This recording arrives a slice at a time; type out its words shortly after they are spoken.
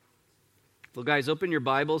Well, guys, open your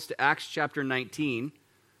Bibles to Acts chapter 19.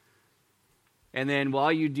 And then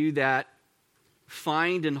while you do that,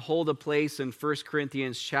 find and hold a place in 1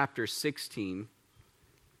 Corinthians chapter 16.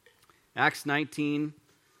 Acts 19,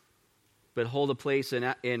 but hold a place in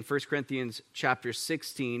 1 Corinthians chapter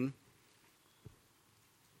 16.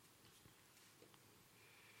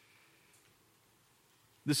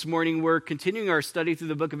 This morning we're continuing our study through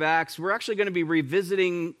the book of Acts. We're actually going to be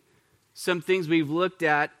revisiting some things we've looked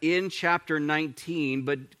at in chapter 19,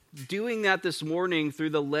 but doing that this morning through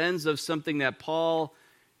the lens of something that Paul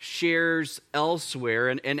shares elsewhere,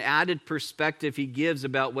 an added perspective he gives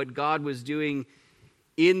about what God was doing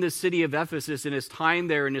in the city of Ephesus in his time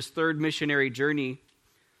there in his third missionary journey,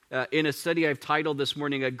 in a study I've titled this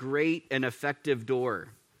morning, A Great and Effective Door.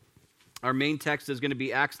 Our main text is going to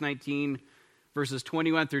be Acts 19, verses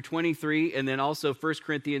 21 through 23, and then also 1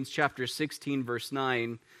 Corinthians chapter 16, verse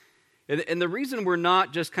 9. And the reason we're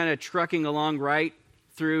not just kind of trucking along right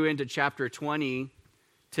through into chapter 20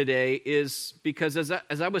 today is because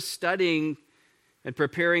as I was studying and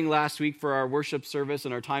preparing last week for our worship service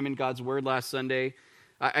and our time in God's Word last Sunday,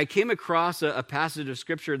 I came across a passage of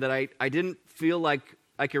Scripture that I didn't feel like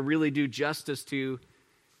I could really do justice to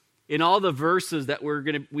in all the verses that we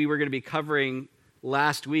were going to be covering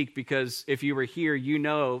last week, because if you were here, you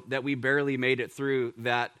know that we barely made it through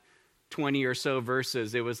that 20 or so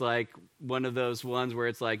verses. It was like one of those ones where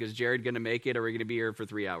it's like, is Jared going to make it, or are we going to be here for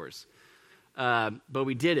 3 hours? But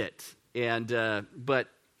we did it. And but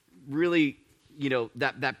really,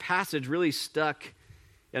 that passage really stuck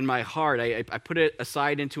in my heart. I put it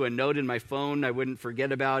aside into a note in my phone. I wouldn't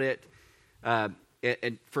forget about it.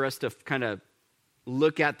 And for us to kind of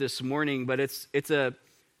look at this morning, but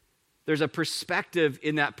there's a perspective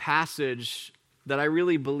in that passage that I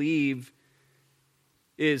really believe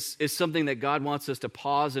is something that God wants us to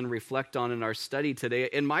pause and reflect on in our study today.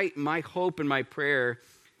 And my hope and my prayer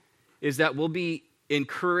is that we'll be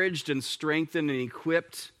encouraged and strengthened and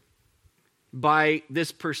equipped by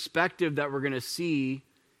this perspective that we're going to see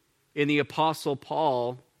in the Apostle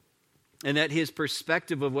Paul, and that his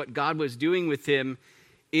perspective of what God was doing with him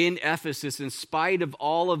in Ephesus, in spite of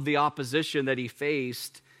all of the opposition that he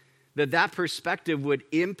faced, that perspective would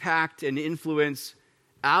impact and influence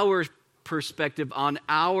our perspective on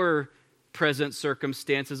our present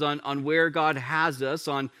circumstances, on where God has us,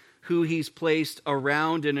 on who he's placed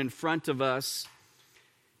around and in front of us,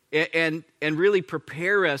 and really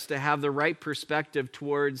prepare us to have the right perspective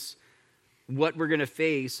towards what we're going to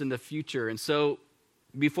face in the future. And so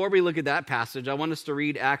before we look at that passage, I want us to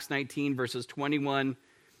read Acts 19, verses 21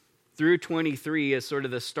 through 23 as sort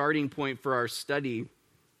of the starting point for our study.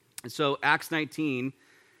 And so Acts 19,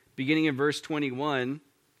 beginning in verse 21,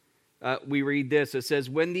 we read this. It says,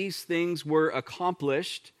 "When these things were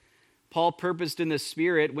accomplished, Paul purposed in the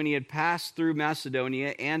Spirit, when he had passed through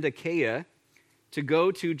Macedonia and Achaia, to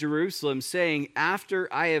go to Jerusalem, saying,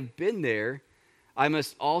 'After I have been there, I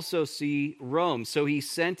must also see Rome.' So he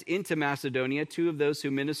sent into Macedonia 2 of those who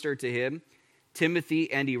ministered to him,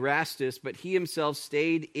 Timothy and Erastus, but he himself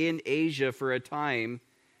stayed in Asia for a time.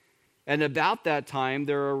 And about that time,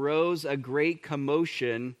 there arose a great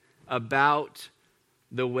commotion about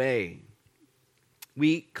the way."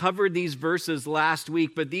 We covered these verses last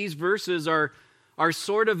week, but these verses are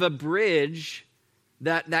sort of a bridge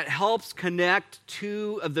that helps connect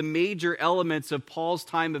 2 of the major elements of Paul's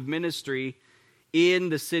time of ministry in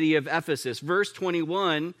the city of Ephesus. Verse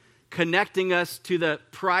 21, connecting us to the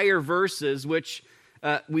prior verses, which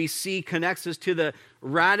we see connects us to the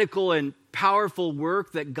radical and powerful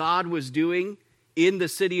work that God was doing in the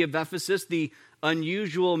city of Ephesus, the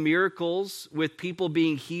unusual miracles with people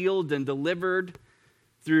being healed and delivered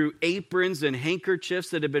through aprons and handkerchiefs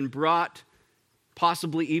that had been brought,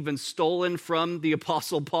 possibly even stolen from the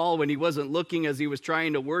Apostle Paul when he wasn't looking as he was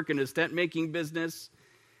trying to work in his tent-making business.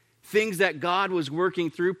 Things that God was working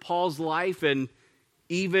through Paul's life, and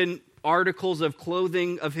even articles of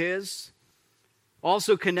clothing of his.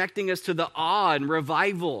 Also connecting us to the awe and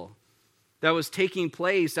revival that was taking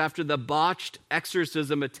place after the botched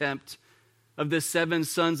exorcism attempt of the 7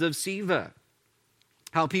 sons of Sceva.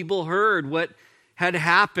 How people heard what had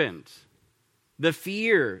happened, the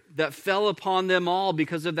fear that fell upon them all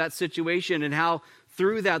because of that situation, and how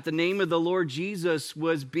through that the name of the Lord Jesus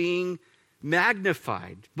was being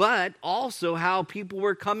magnified, but also how people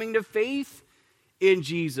were coming to faith in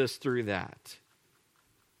Jesus through that.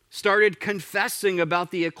 Started confessing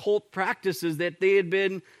about the occult practices that they had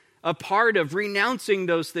been a part of, renouncing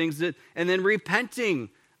those things, and then repenting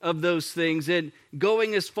of those things, and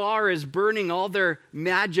going as far as burning all their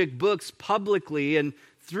magic books publicly, and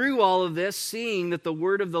through all of this, seeing that the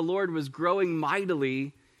word of the Lord was growing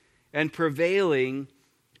mightily and prevailing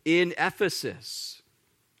in Ephesus.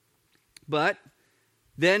 But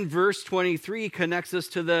then verse 23 connects us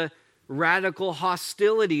to the radical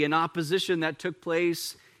hostility and opposition that took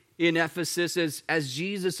place in Ephesus as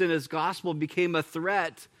Jesus and his gospel became a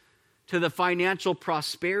threat to the financial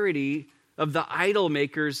prosperity of the idol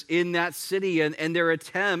makers in that city, and their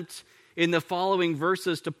attempt in the following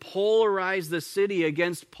verses to polarize the city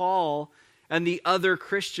against Paul and the other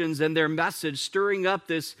Christians and their message, stirring up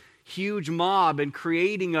this huge mob and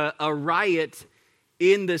creating a riot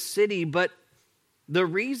in the city. But the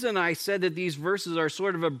reason I said that these verses are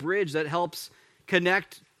sort of a bridge that helps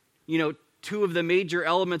connect, two of the major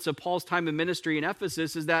elements of Paul's time in ministry in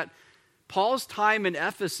Ephesus is that Paul's time in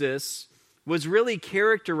Ephesus was really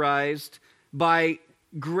characterized by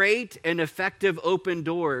great and effective open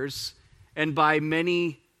doors and by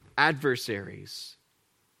many adversaries.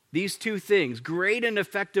 These two things, great and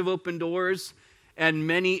effective open doors and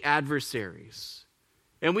many adversaries.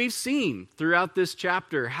 And we've seen throughout this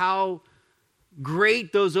chapter how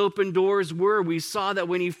great those open doors were. We saw that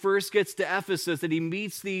when he first gets to Ephesus, that he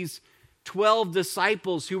meets these 12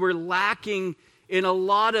 disciples who were lacking in a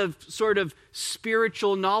lot of sort of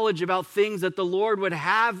spiritual knowledge about things that the Lord would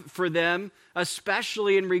have for them,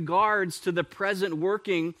 especially in regards to the present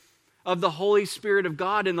working of the Holy Spirit of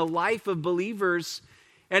God in the life of believers,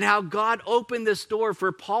 and how God opened this door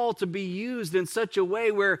for Paul to be used in such a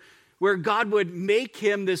way where God would make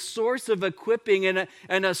him this source of equipping and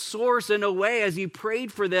a source in a way as he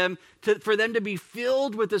prayed for them to be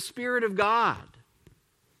filled with the Spirit of God.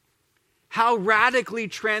 How radically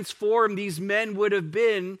transformed these men would have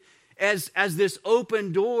been as this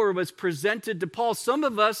open door was presented to Paul. Some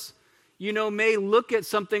of us, may look at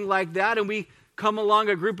something like that and we come along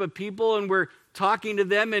a group of people and we're talking to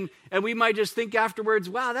them and we might just think afterwards,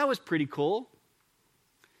 wow, that was pretty cool.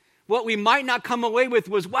 What we might not come away with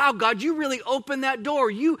was, wow, God, you really opened that door.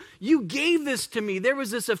 You gave this to me. There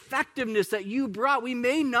was this effectiveness that you brought. We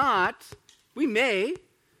may,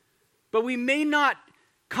 but we may not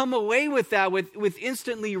come away with that with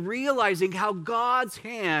instantly realizing how God's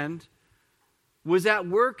hand was at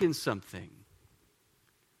work in something.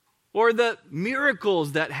 Or the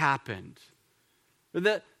miracles that happened. Or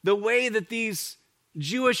the way that these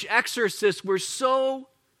Jewish exorcists were so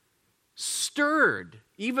stirred,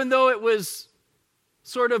 even though it was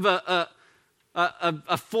sort of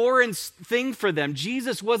a foreign thing for them.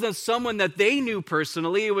 Jesus wasn't someone that they knew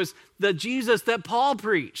personally. It was the Jesus that Paul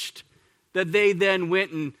preached, that they then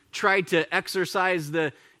went and tried to exorcise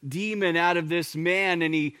the demon out of this man,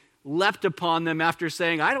 and he leapt upon them after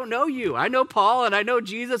saying, I don't know you. I know Paul and I know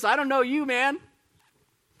Jesus. I don't know you, man.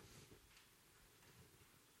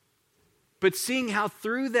 But seeing how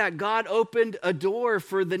through that God opened a door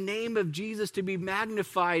for the name of Jesus to be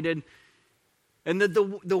magnified, and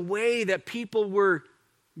the way that people were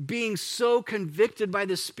being so convicted by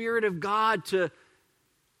the Spirit of God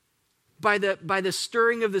by the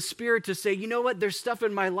stirring of the Spirit to say, you know what, there's stuff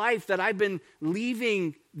in my life that I've been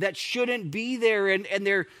leaving that shouldn't be there, and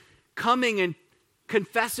they're coming and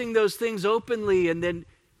confessing those things openly and then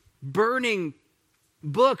burning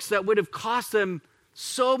books that would have cost them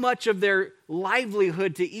so much of their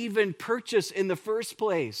livelihood to even purchase in the first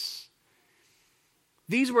place.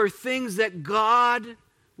 These were things that God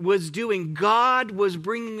was doing. God was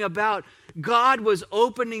bringing about. God was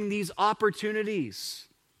opening these opportunities.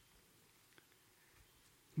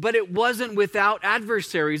 But it wasn't without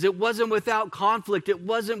adversaries. It wasn't without conflict. It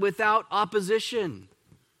wasn't without opposition.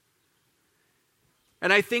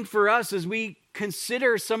 And I think for us, as we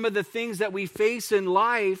consider some of the things that we face in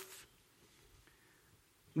life,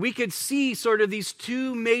 we could see sort of these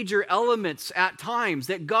two major elements at times,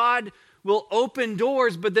 that God will open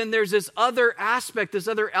doors, but then there's this other aspect, this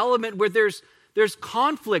other element where there's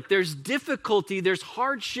conflict, there's difficulty, there's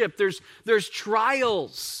hardship, there's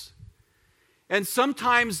trials. And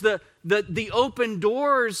sometimes the open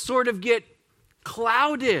doors sort of get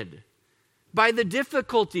clouded by the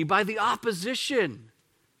difficulty, by the opposition.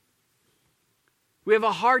 We have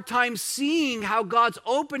a hard time seeing how God's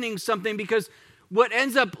opening something, because what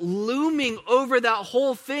ends up looming over that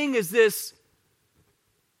whole thing is this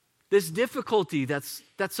difficulty that's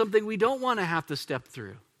something we don't want to have to step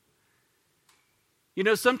through.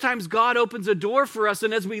 Sometimes God opens a door for us,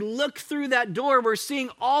 and as we look through that door, we're seeing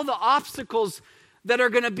all the obstacles that are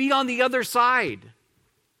going to be on the other side.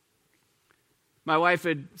 My wife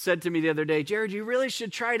had said to me the other day, Jared, you really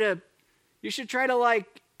should try to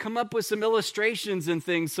come up with some illustrations and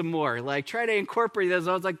things some more. Try to incorporate those.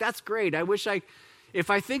 I was like, that's great. If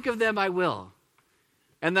I think of them, I will.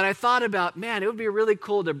 And then I thought about, man, it would be really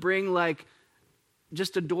cool to bring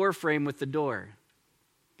just a door frame with the door.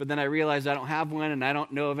 But then I realized I don't have one, and I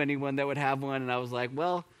don't know of anyone that would have one. And I was like,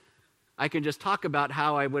 well, I can just talk about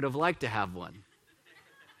how I would have liked to have one.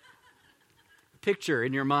 Picture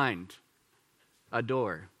in your mind a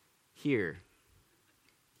door here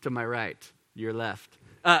to my right, your left.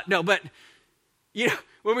 No, but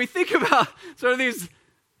when we think about sort of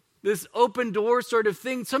this open door sort of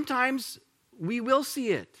thing, sometimes we will see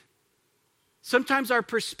it. Sometimes our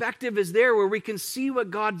perspective is there where we can see what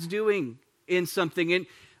God's doing in something.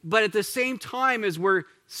 But at the same time, as we're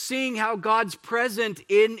seeing how God's present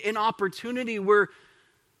in an opportunity, we're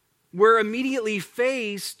immediately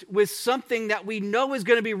faced with something that we know is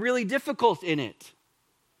going to be really difficult in it.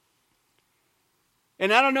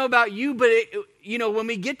 And I don't know about you, but when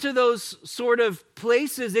we get to those sort of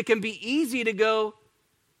places, it can be easy to go,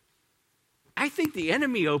 I think the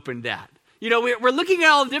enemy opened that. We're looking at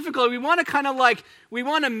all the difficulty. We want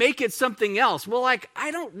to make it something else. Well,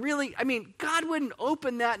 God wouldn't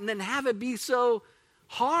open that and then have it be so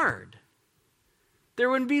hard. There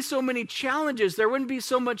wouldn't be so many challenges. There wouldn't be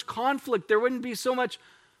so much conflict. There wouldn't be so much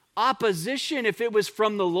opposition if it was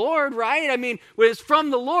from the Lord, right? When it's from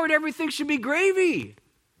the Lord, everything should be gravy.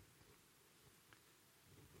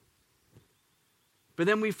 But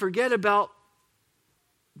then we forget about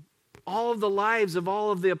all of the lives of all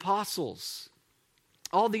of the apostles,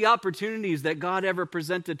 all the opportunities that God ever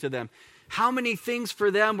presented to them. How many things for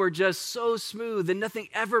them were just so smooth and nothing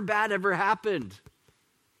ever bad ever happened?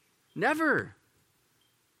 Never.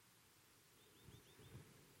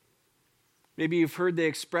 Maybe you've heard the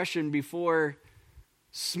expression before,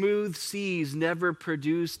 smooth seas never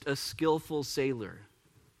produced a skillful sailor.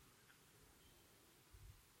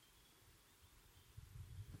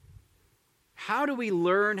 How do we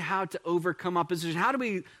learn how to overcome opposition? How do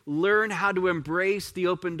we learn how to embrace the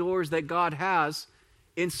open doors that God has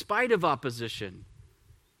in spite of opposition?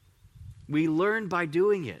 We learn by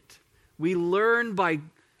doing it. We learn by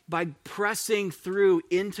pressing through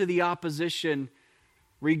into the opposition,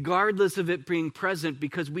 regardless of it being present,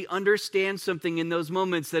 because we understand something in those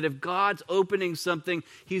moments that if God's opening something,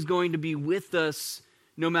 He's going to be with us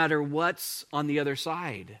no matter what's on the other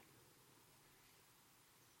side.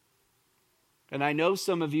 And I know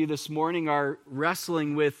some of you this morning are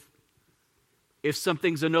wrestling with if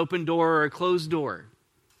something's an open door or a closed door.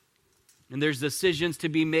 And there's decisions to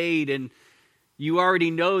be made, and you already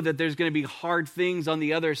know that there's going to be hard things on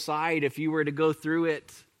the other side if you were to go through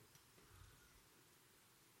it.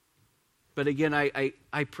 But again,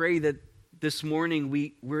 I pray that this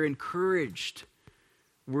morning we're encouraged.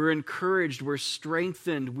 We're encouraged, we're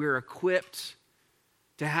strengthened, we're equipped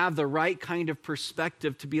to have the right kind of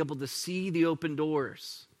perspective to be able to see the open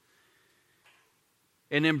doors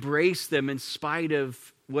and embrace them in spite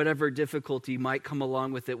of whatever difficulty might come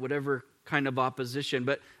along with it, whatever kind of opposition.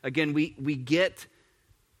 But again, we get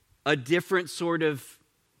a different sort of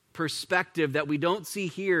perspective that we don't see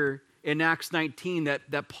here in Acts 19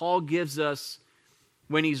 that Paul gives us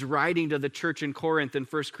when he's writing to the church in Corinth in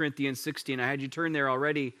 1 Corinthians 16. I had you turn there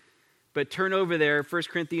already, but turn over there, 1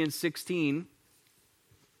 Corinthians 16.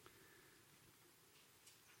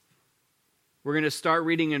 We're going to start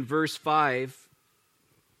reading in verse 5,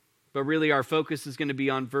 but really our focus is going to be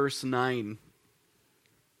on verse 9.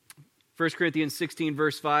 1 Corinthians 16,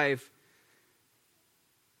 verse 5.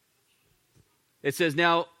 It says,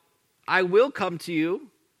 "Now I will come to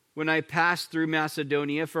you when I pass through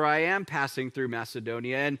Macedonia, for I am passing through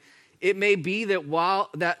Macedonia, and it may be that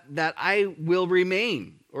while that I will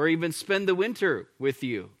remain or even spend the winter with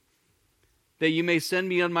you, that you may send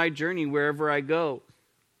me on my journey wherever I go.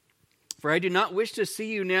 For I do not wish to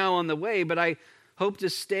see you now on the way, but I hope to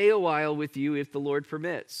stay a while with you if the Lord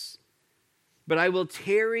permits. But I will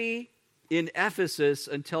tarry in Ephesus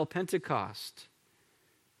until Pentecost."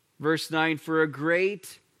 Verse 9, "For a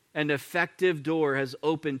great and effective door has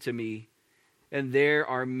opened to me, and there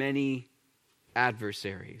are many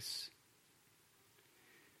adversaries."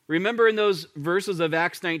 Remember in those verses of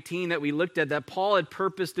Acts 19 that we looked at, that Paul had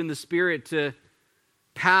purposed in the Spirit to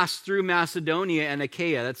pass through Macedonia and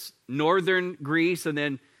Achaia. That's northern Greece, and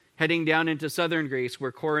then heading down into southern Greece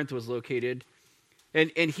where Corinth was located.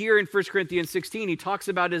 And here in 1 Corinthians 16, he talks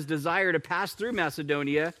about his desire to pass through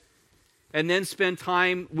Macedonia and then spend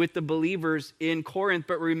time with the believers in Corinth.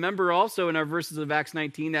 But remember also in our verses of Acts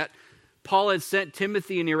 19 that Paul had sent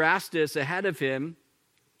Timothy and Erastus ahead of him,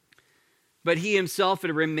 but he himself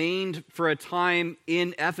had remained for a time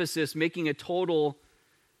in Ephesus, making a total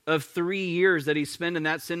of 3 years that he spent in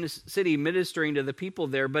that city ministering to the people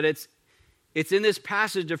there. But it's in this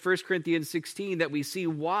passage of 1 Corinthians 16 that we see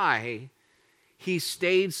why he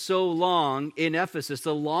stayed so long in Ephesus.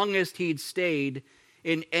 The longest he'd stayed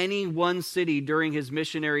in any one city during his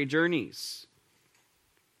missionary journeys.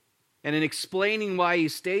 And in explaining why he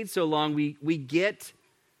stayed so long, we get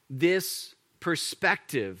this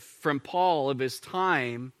perspective from Paul of his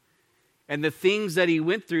time and the things that he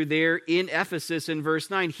went through there in Ephesus in verse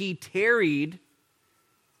 9. He tarried,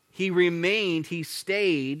 he remained, he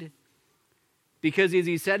stayed, because as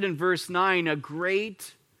he said in verse 9, a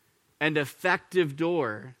great and effective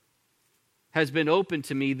door has been opened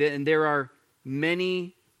to me, and there are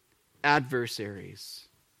many adversaries.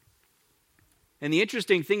 And the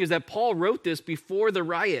interesting thing is that Paul wrote this before the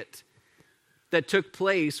riot that took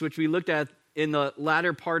place, which we looked at in the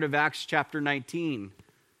latter part of Acts chapter 19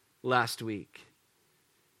 last week.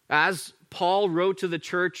 As Paul wrote to the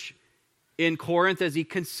church in Corinth, as he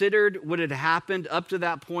considered what had happened up to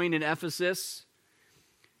that point in Ephesus,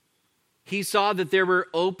 he saw that there were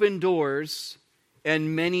open doors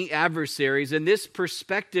and many adversaries. And this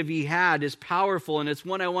perspective he had is powerful, and it's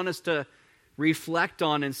one I want us to reflect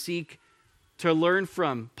on and seek to learn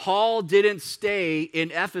from. Paul didn't stay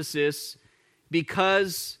in Ephesus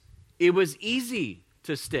because it was easy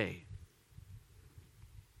to stay.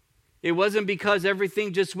 It wasn't because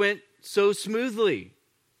everything just went so smoothly.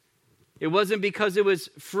 It wasn't because it was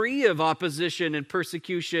free of opposition and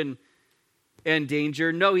persecution and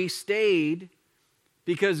danger. No, he stayed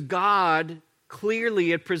because God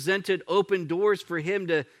clearly had presented open doors for him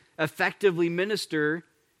to effectively minister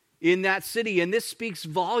in that city. And this speaks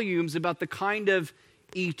volumes about the kind of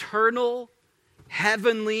eternal,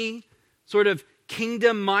 heavenly, sort of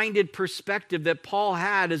kingdom-minded perspective that Paul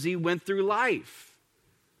had as he went through life.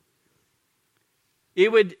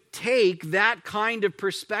 It would take that kind of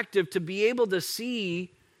perspective to be able to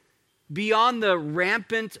see beyond the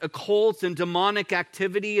rampant occult and demonic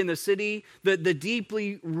activity in the city, the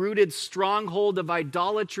deeply rooted stronghold of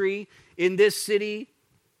idolatry in this city,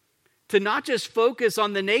 to not just focus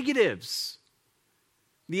on the negatives,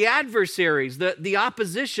 the adversaries, the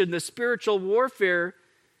opposition, the spiritual warfare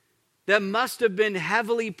that must have been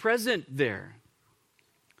heavily present there.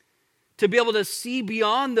 To be able to see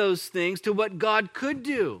beyond those things to what God could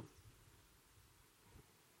do,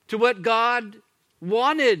 to what God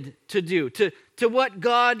wanted to do, to what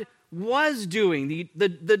God was doing,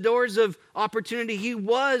 the doors of opportunity he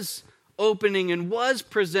was opening and was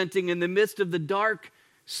presenting in the midst of the dark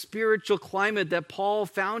spiritual climate that Paul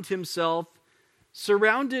found himself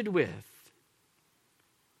surrounded with.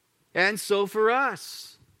 And so for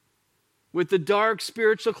us, with the dark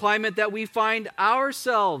spiritual climate that we find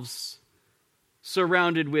ourselves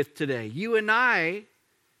surrounded with today, you and I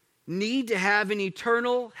need to have an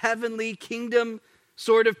eternal, heavenly kingdom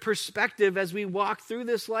sort of perspective as we walk through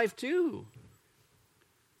this life too,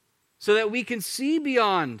 so that we can see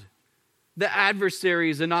beyond the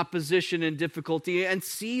adversaries and opposition and difficulty and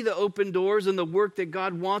see the open doors and the work that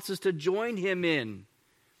God wants us to join him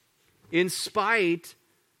in spite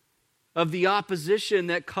of the opposition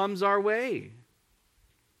that comes our way.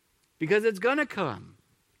 Because it's going to come.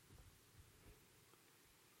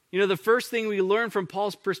 You know, the first thing we learn from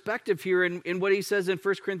Paul's perspective here in what he says in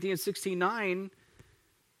 1 Corinthians 16:9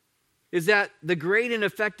 is that the great and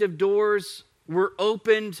effective doors were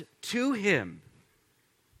opened to him.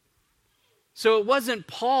 So it wasn't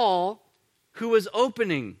Paul who was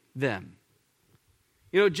opening them.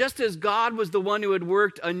 You know, just as God was the one who had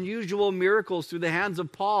worked unusual miracles through the hands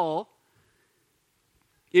of Paul,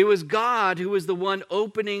 it was God who was the one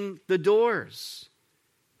opening the doors,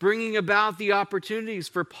 bringing about the opportunities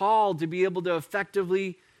for Paul to be able to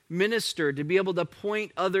effectively minister, to be able to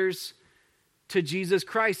point others to Jesus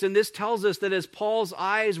Christ. And this tells us that as Paul's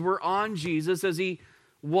eyes were on Jesus, as he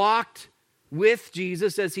walked with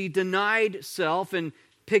Jesus, as he denied self and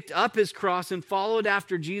picked up his cross and followed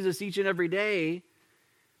after Jesus each and every day,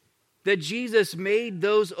 that Jesus made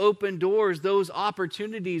those open doors, those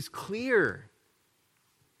opportunities clear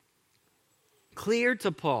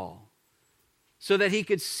to Paul, so that he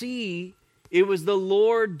could see it was the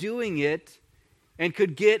Lord doing it and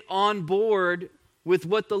could get on board with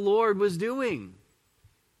what the Lord was doing.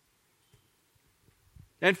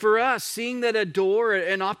 And for us, seeing that a door,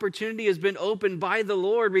 an opportunity has been opened by the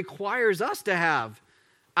Lord requires us to have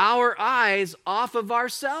our eyes off of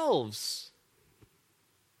ourselves.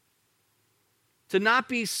 To not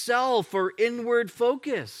be self or inward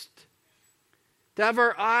focused. To have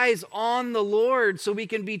our eyes on the Lord so we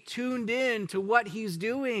can be tuned in to what he's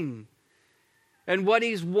doing and what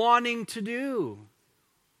he's wanting to do.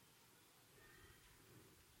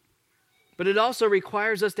 But it also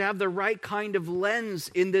requires us to have the right kind of lens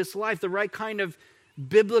in this life, the right kind of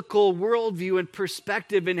biblical worldview and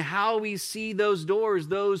perspective in how we see those doors,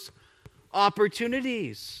 those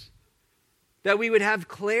opportunities. that we would have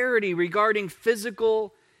clarity regarding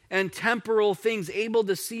physical and temporal things, able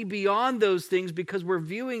to see beyond those things because we're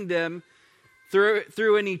viewing them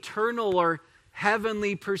through an eternal or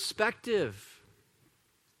heavenly perspective.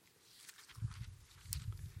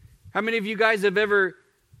 How many of you guys have ever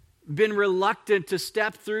been reluctant to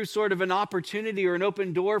step through sort of an opportunity or an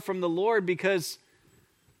open door from the Lord because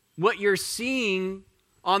what you're seeing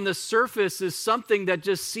on the surface is something that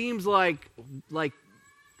just seems like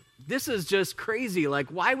this is just crazy. Like,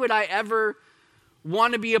 why would I ever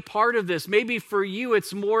want to be a part of this? Maybe for you,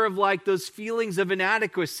 it's more of like those feelings of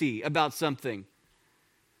inadequacy about something.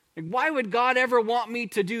 Like, why would God ever want me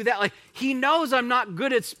to do that? Like, he knows I'm not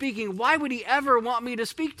good at speaking. Why would he ever want me to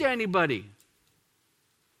speak to anybody?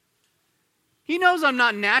 He knows I'm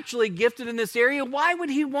not naturally gifted in this area. Why would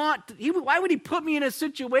he put me in a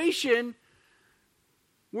situation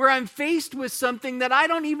where I'm faced with something that I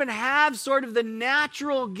don't even have sort of the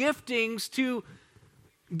natural giftings to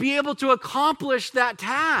be able to accomplish that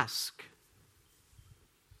task?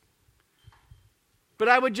 But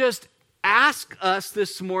I would just ask us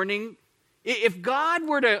this morning, if God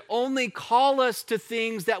were to only call us to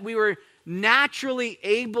things that we were naturally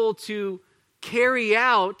able to carry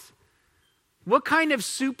out, what kind of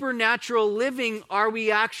supernatural living are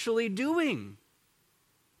we actually doing?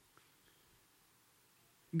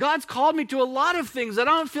 God's called me to a lot of things that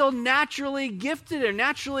I don't feel naturally gifted or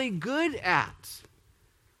naturally good at.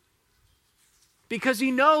 Because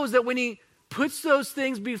he knows that when he puts those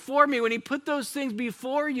things before me, when he put those things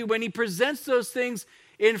before you, when he presents those things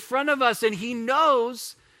in front of us, and he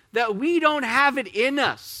knows that we don't have it in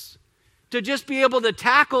us to just be able to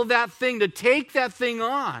tackle that thing, to take that thing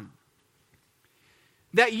on,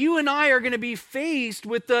 that you and I are going to be faced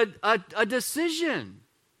with a decision.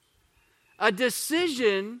 A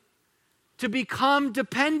decision to become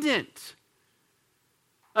dependent.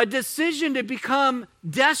 A decision to become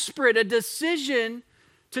desperate. A decision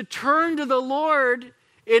to turn to the Lord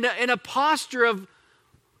in a posture of,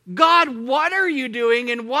 God, what are you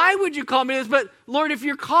doing? And why would you call me this? But Lord, if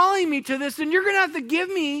you're calling me to this, then you're going to have to give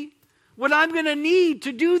me what I'm going to need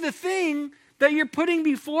to do the thing that you're putting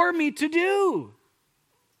before me to do.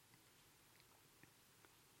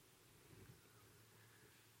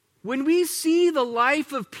 When we see the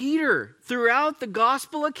life of Peter throughout the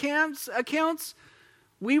gospel accounts,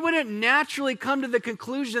 we wouldn't naturally come to the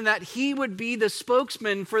conclusion that he would be the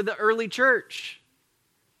spokesman for the early church.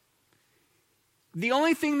 The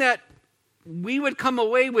only thing that we would come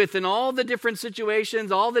away with in all the different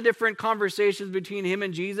situations, all the different conversations between him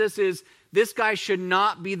and Jesus is, this guy should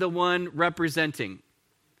not be the one representing.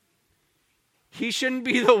 He shouldn't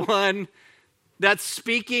be the one that's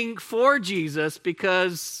speaking for Jesus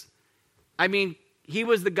because, he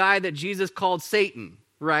was the guy that Jesus called Satan,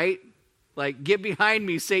 right? Like, get behind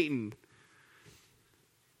me, Satan.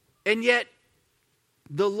 And yet,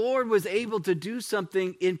 the Lord was able to do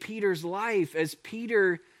something in Peter's life as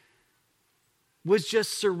Peter was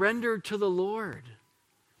just surrendered to the Lord.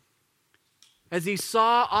 As he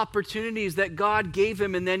saw opportunities that God gave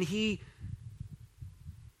him, and then he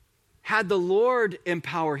had the Lord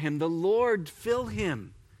empower him, the Lord fill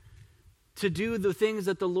him to do the things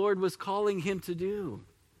that the Lord was calling him to do.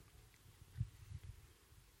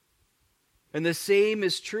 And the same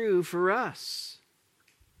is true for us.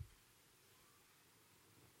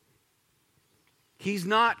 He's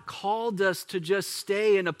not called us to just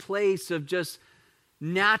stay in a place of just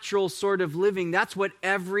natural sort of living. That's what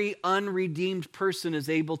every unredeemed person is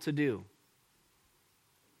able to do.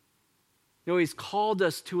 No, he's called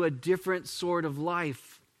us to a different sort of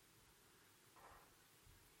life.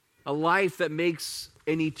 A life that makes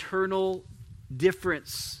an eternal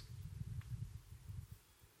difference.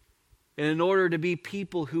 And in order to be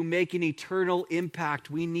people who make an eternal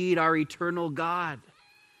impact, we need our eternal God.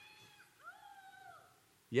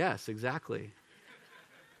 Yes, exactly.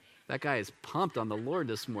 That guy is pumped on the Lord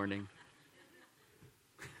this morning.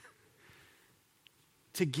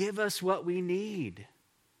 To give us what we need.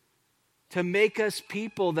 To make us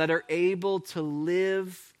people that are able to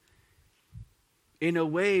live in a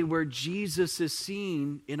way where Jesus is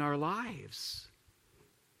seen in our lives.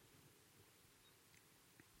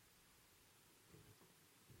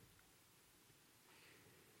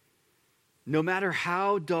 No matter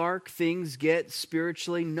how dark things get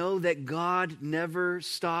spiritually, know that God never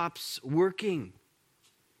stops working.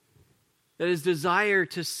 That his desire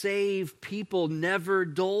to save people never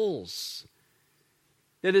dulls.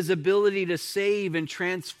 That his ability to save and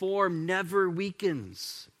transform never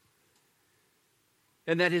weakens.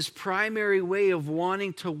 And that his primary way of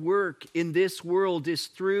wanting to work in this world is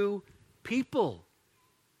through people.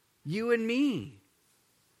 You and me.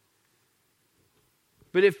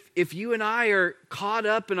 But if you and I are caught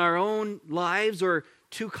up in our own lives or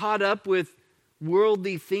too caught up with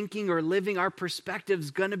worldly thinking or living, our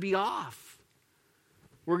perspective's going to be off.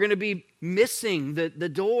 We're going to be missing the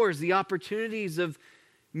doors, the opportunities of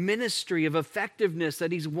ministry, of effectiveness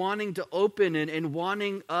that he's wanting to open and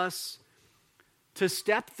wanting us to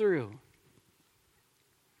step through.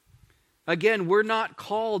 Again, we're not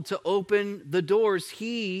called to open the doors.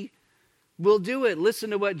 He will do it.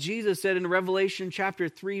 Listen to what Jesus said in Revelation chapter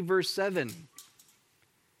 3, verse 7.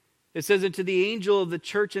 It says, "And to the angel of the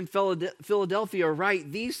church in Philadelphia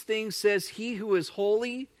write, these things says he who is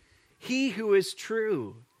holy, he who is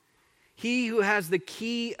true, he who has the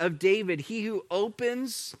key of David, he who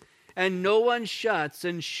opens and no one shuts,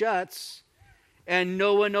 and shuts and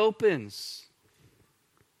no one opens."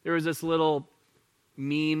 There was this little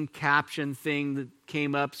meme caption thing that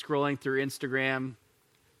came up scrolling through Instagram.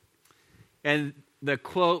 And the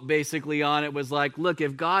quote basically on it was like, look,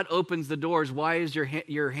 if God opens the doors, why is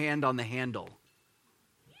your hand on the handle?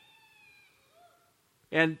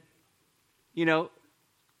 And, you know,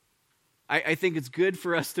 I think it's good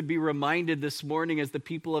for us to be reminded this morning as the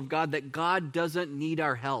people of God that God doesn't need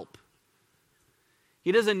our help.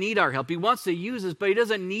 He doesn't need our help. He wants to use us, but he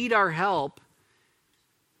doesn't need our help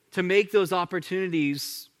to make those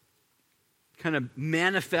opportunities kind of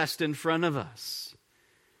manifest in front of us.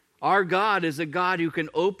 Our God is a God who can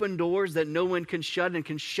open doors that no one can shut and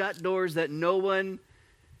can shut doors that no one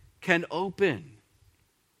can open.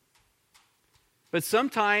 But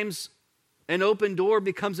sometimes an open door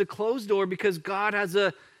becomes a closed door because God has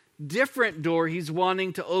a different door he's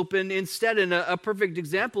wanting to open instead. And a perfect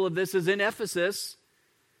example of this is in Ephesus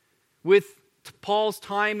with Paul's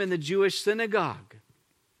time in the Jewish synagogue.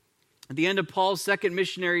 At the end of Paul's second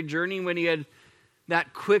missionary journey, when he had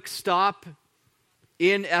that quick stop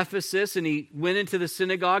in Ephesus and he went into the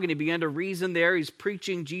synagogue and he began to reason there, he's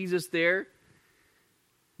preaching Jesus there.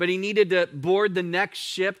 But he needed to board the next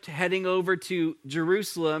ship heading over to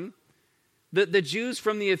Jerusalem. The Jews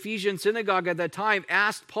from the Ephesian synagogue at that time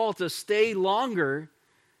asked Paul to stay longer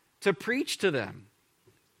to preach to them.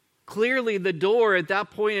 Clearly, the door at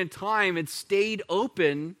that point in time had stayed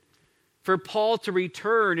open for Paul to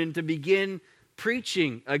return and to begin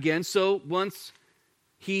preaching again. So once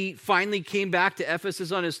he finally came back to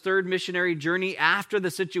Ephesus on his third missionary journey after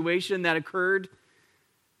the situation that occurred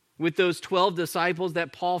with those 12 disciples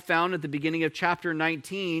that Paul found at the beginning of chapter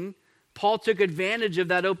 19, Paul took advantage of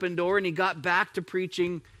that open door and he got back to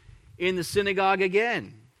preaching in the synagogue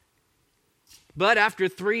again. But after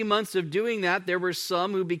 3 months of doing that, there were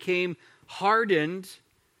some who became hardened,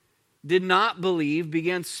 did not believe,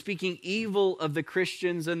 began speaking evil of the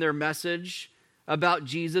Christians and their message about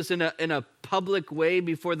Jesus in a public way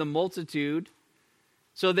before the multitude.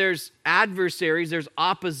 So there's adversaries, there's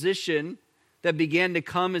opposition that began to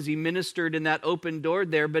come as he ministered in that open door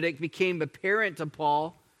there, but it became apparent to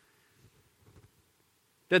Paul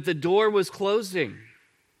that the door was closing.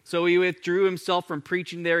 So he withdrew himself from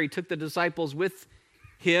preaching there. He took the disciples with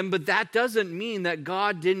him, but that doesn't mean that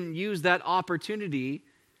God didn't use that opportunity,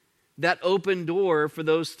 that open door for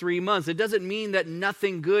those 3 months. It doesn't mean that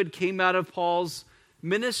nothing good came out of Paul's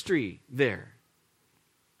ministry there.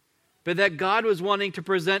 But that God was wanting to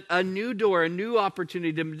present a new door, a new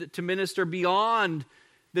opportunity to minister beyond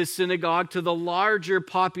the synagogue to the larger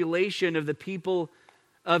population of the people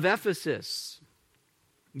of Ephesus.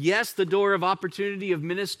 Yes, the door of opportunity of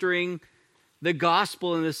ministering the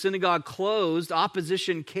gospel in the synagogue closed,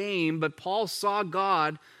 opposition came, but Paul saw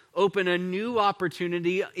God open a new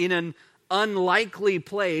opportunity in an unlikely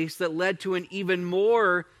place that led to an even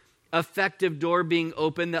more effective door being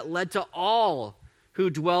opened that led to all who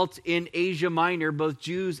dwelt in Asia Minor, both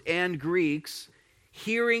Jews and Greeks,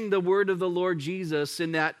 hearing the word of the Lord Jesus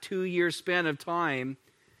in that 2-year span of time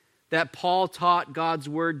that Paul taught God's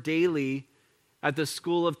word daily at the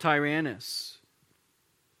school of Tyrannus.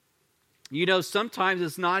 You know, sometimes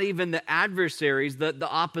it's not even the adversaries, the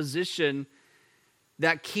opposition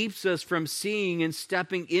that keeps us from seeing and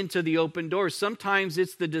stepping into the open doors. Sometimes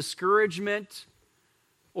it's the discouragement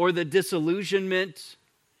or the disillusionment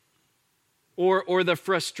or the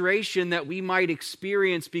frustration that we might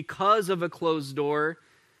experience because of a closed door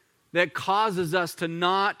that causes us to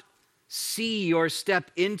not see or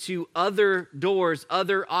step into other doors,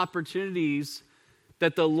 other opportunities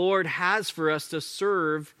that the Lord has for us to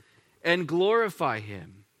serve and glorify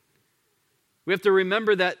Him. We have to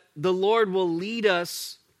remember that the Lord will lead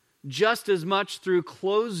us just as much through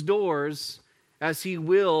closed doors as He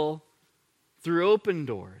will through open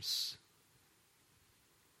doors.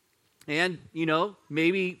 And, you know,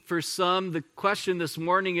 maybe for some, the question this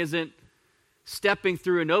morning isn't stepping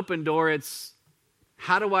through an open door, it's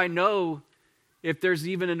How do I know if there's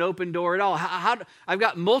even an open door at all? I've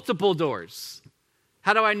got multiple doors.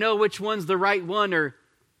 How do I know which one's the right one? Or,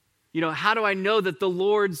 how do I know that the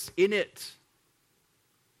Lord's in it?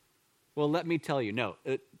 Well, let me tell you, no.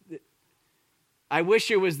 I wish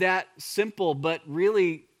it was that simple, but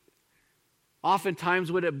really,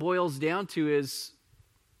 oftentimes what it boils down to is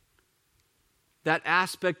that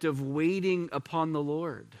aspect of waiting upon the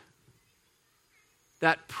Lord.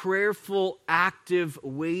 That prayerful, active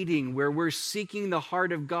waiting where we're seeking the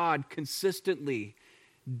heart of God consistently,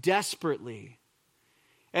 desperately.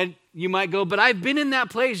 And you might go, but I've been in that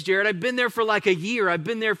place, Jared. I've been there for like a year. I've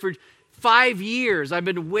been there for 5 years. I've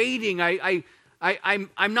been waiting.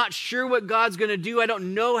 I'm not sure what God's going to do. I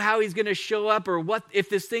don't know how he's going to show up or what, if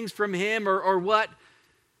this thing's from him or what.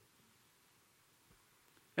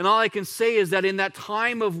 And all I can say is that in that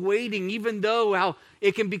time of waiting, even though how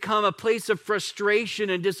it can become a place of frustration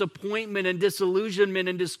and disappointment and disillusionment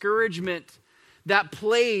and discouragement, that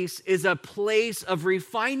place is a place of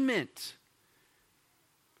refinement.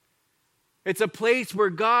 It's a place where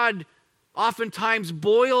God oftentimes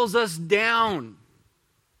boils us down,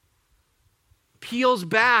 peels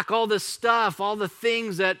back all the stuff, all the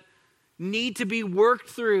things that need to be worked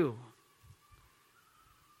through,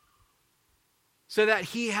 so that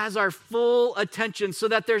he has our full attention, so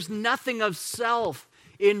that there's nothing of self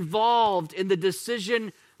involved in the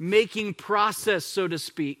decision-making process, so to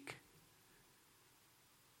speak.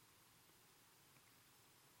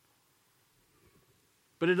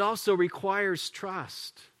 But it also requires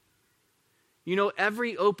trust.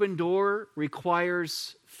 Every open door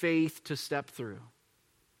requires faith to step through.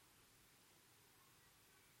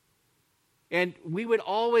 And we would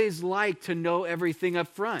always like to know everything up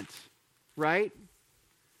front, right?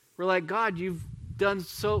 We're like, God, you've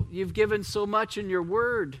given so much in your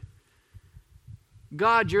word.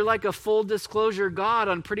 God, you're like a full disclosure God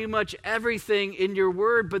on pretty much everything in your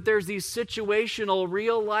word, but there's these situational,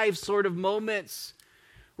 real life sort of moments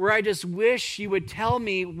where I just wish you would tell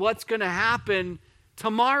me what's going to happen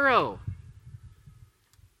tomorrow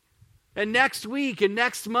and next week and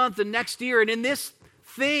next month and next year. And in this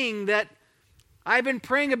thing that I've been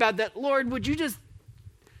praying about, that, Lord, would you just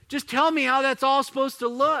tell me how that's all supposed to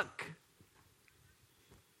look?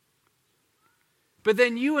 But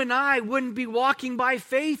then you and I wouldn't be walking by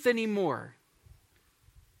faith anymore.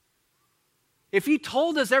 If he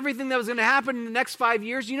told us everything that was going to happen in the next 5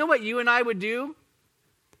 years, you know what you and I would do?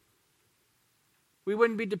 We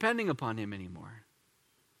wouldn't be depending upon him anymore.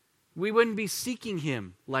 We wouldn't be seeking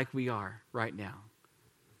him like we are right now.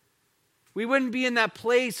 We wouldn't be in that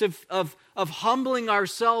place of humbling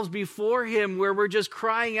ourselves before him, where we're just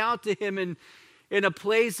crying out to him and in a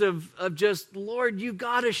place of just, Lord, you've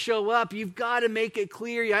got to show up. You've got to make it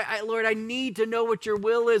clear. Lord, I need to know what your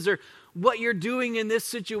will is or what you're doing in this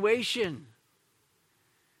situation.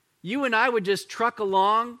 You and I would just truck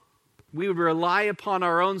along. We would rely upon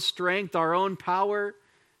our own strength, our own power,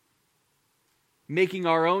 making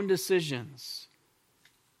our own decisions.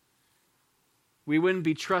 We wouldn't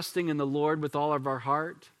be trusting in the Lord with all of our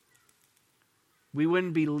heart. We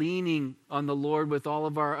wouldn't be leaning on the Lord with all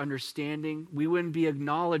of our understanding. We wouldn't be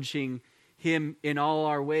acknowledging him in all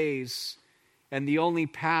our ways. And the only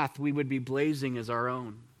path we would be blazing is our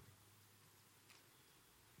own.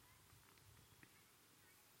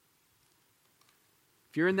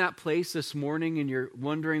 If you're in that place this morning and you're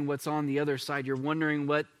wondering what's on the other side, you're wondering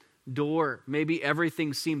what door, maybe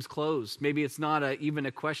everything seems closed. Maybe it's not even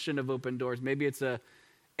a question of open doors. Maybe it's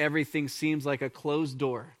everything seems like a closed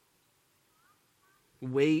door.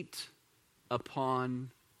 Wait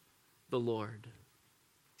upon the Lord.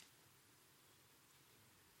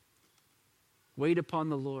 Wait upon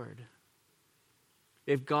the Lord.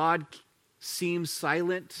 If God seems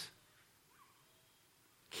silent,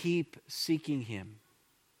 keep seeking him.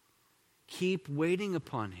 Keep waiting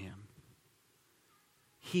upon him.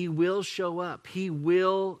 He will show up. He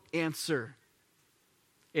will answer.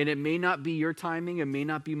 And it may not be your timing, it may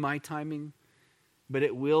not be my timing, but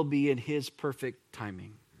it will be in his perfect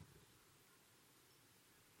timing.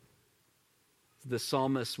 The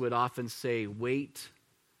psalmist would often say, wait,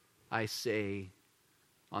 I say,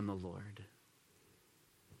 on the Lord.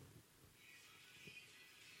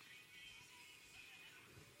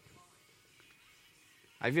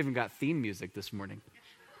 I've even got theme music this morning.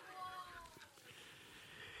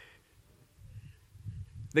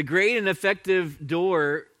 The great and effective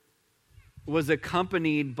door was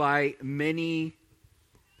accompanied by many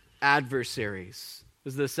adversaries.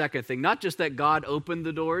 This is the second thing. Not just that God opened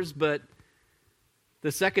the doors, but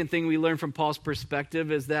the second thing we learn from Paul's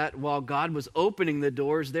perspective is that while God was opening the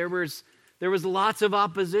doors, there was lots of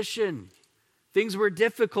opposition. Things were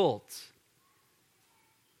difficult.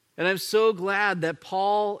 And I'm so glad that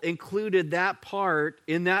Paul included that part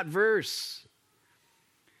in that verse.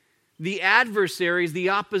 The adversaries, the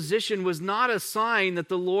opposition, was not a sign that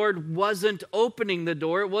the Lord wasn't opening the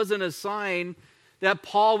door. It wasn't a sign that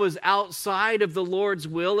Paul was outside of the Lord's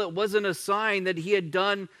will. It wasn't a sign that he had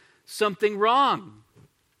done something wrong.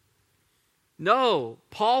 No,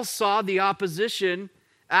 Paul saw the opposition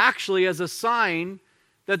actually as a sign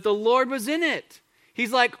that the Lord was in it.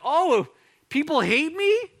 He's like, oh, people hate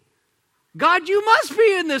me? God, you must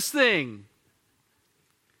be in this thing.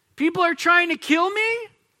 People are trying to kill me?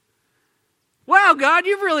 Wow, God,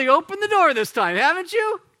 you've really opened the door this time, haven't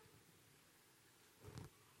you?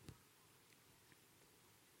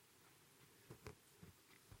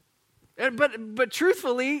 But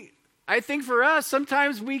truthfully, I think for us,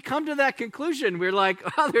 sometimes we come to that conclusion. We're like,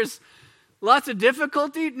 oh, there's lots of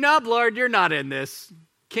difficulty. No, Lord, you're not in this.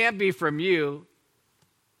 Can't be from you.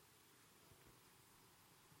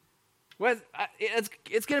 Well,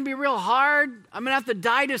 it's going to be real hard. I'm going to have to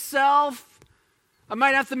die to self. I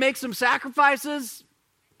might have to make some sacrifices.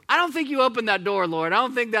 I don't think you opened that door, Lord. I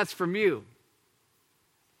don't think that's from you.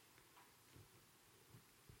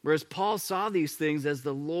 Whereas Paul saw these things as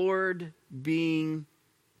the Lord being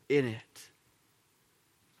in it.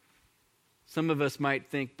 Some of us might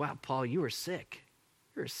think, wow, Paul, you were sick.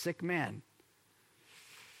 You're a sick man.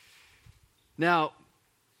 Now,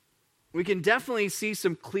 we can definitely see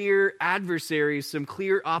some clear adversaries, some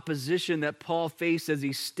clear opposition that Paul faced as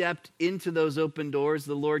he stepped into those open doors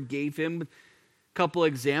the Lord gave him. A couple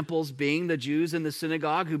examples being the Jews in the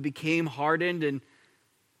synagogue who became hardened and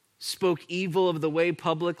spoke evil of the way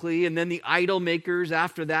publicly, and then the idol makers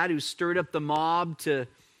after that who stirred up the mob to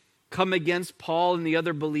come against Paul and the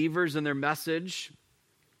other believers and their message.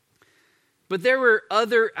 But there were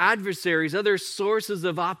other adversaries, other sources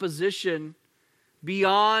of opposition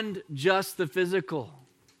beyond just the physical.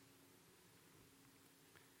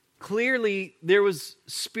 Clearly, there was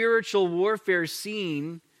spiritual warfare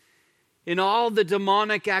seen in all the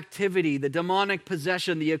demonic activity, the demonic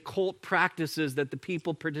possession, the occult practices that the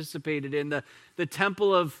people participated in, the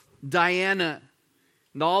temple of Diana,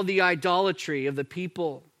 and all the idolatry of the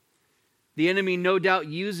people. The enemy no doubt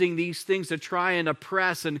using these things to try and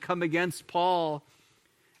oppress and come against Paul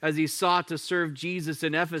as he sought to serve Jesus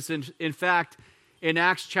in Ephesus. In fact, in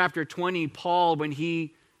Acts chapter 20, Paul, when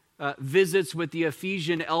he visits with the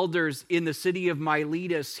Ephesian elders in the city of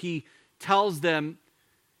Miletus, he tells them,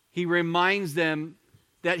 he reminds them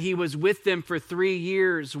that he was with them for 3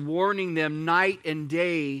 years, warning them night and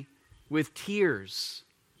day with tears.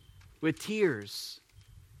 With tears.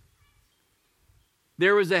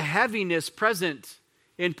 There was a heaviness present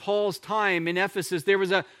in Paul's time in Ephesus. There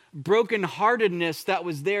was a brokenheartedness that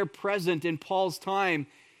was there present in Paul's time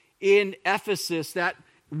in Ephesus that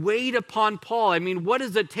weighed upon Paul. I mean, what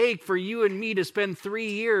does it take for you and me to spend 3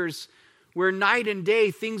 years where night and day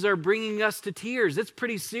things are bringing us to tears? It's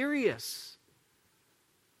pretty serious.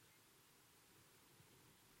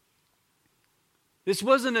 This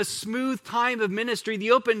wasn't a smooth time of ministry.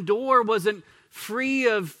 The open door wasn't free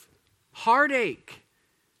of heartache.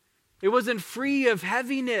 It wasn't free of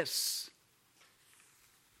heaviness.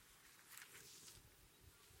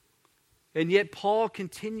 And yet Paul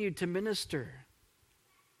continued to minister.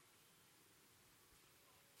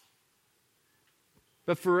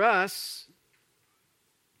 But for us,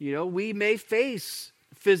 we may face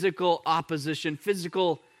physical opposition,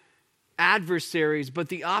 physical adversaries, but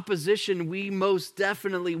the opposition we most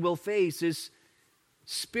definitely will face is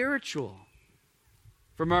spiritual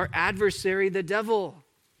from our adversary, the devil.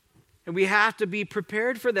 And we have to be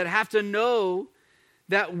prepared for that, have to know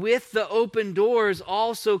that with the open doors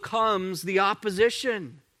also comes the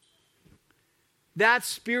opposition. That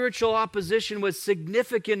spiritual opposition was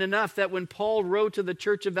significant enough that when Paul wrote to the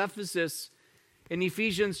church of Ephesus in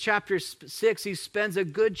Ephesians chapter 6, he spends a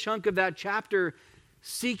good chunk of that chapter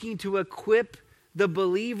seeking to equip the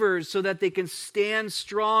believers so that they can stand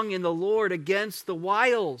strong in the Lord against the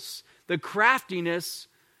wiles, the craftiness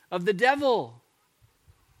of the devil.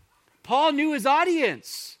 Paul knew his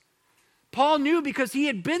audience. Paul knew because he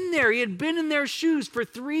had been there. He had been in their shoes for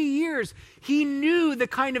 3 years. He knew the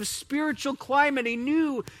kind of spiritual climate. He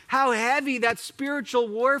knew how heavy that spiritual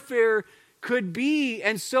warfare could be.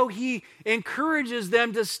 And so he encourages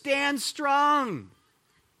them to stand strong.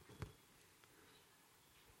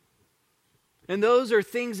 And those are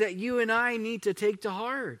things that you and I need to take to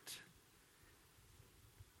heart.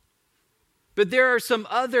 But there are some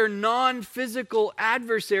other non-physical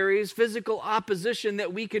adversaries, physical opposition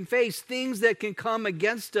that we can face, things that can come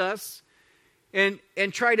against us and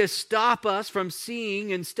try to stop us from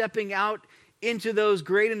seeing and stepping out into those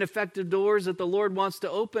great and effective doors that the Lord wants to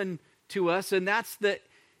open to us, and that's the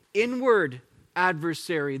inward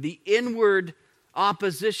adversary, the inward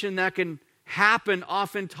opposition that can happen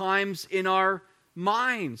oftentimes in our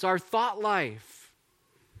minds, our thought life.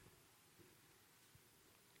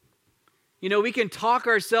 You know, we can talk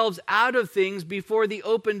ourselves out of things before the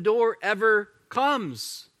open door ever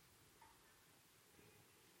comes.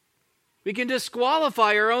 We can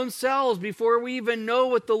disqualify our own selves before we even know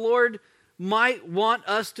what the Lord might want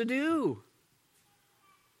us to do.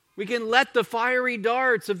 We can let the fiery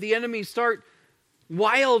darts of the enemy start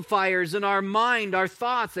wildfires in our mind, our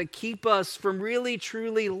thoughts that keep us from really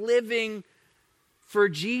truly living for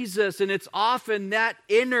Jesus. And it's often that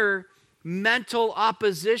inner mental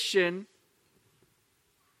opposition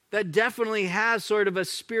that definitely has sort of a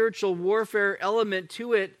spiritual warfare element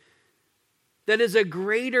to it that is a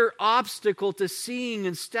greater obstacle to seeing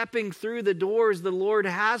and stepping through the doors the Lord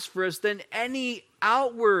has for us than any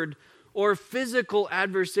outward or physical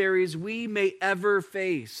adversaries we may ever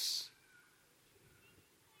face.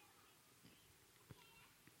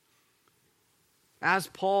 As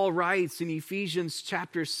Paul writes in Ephesians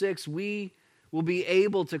chapter 6, we will be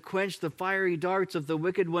able to quench the fiery darts of the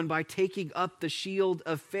wicked one by taking up the shield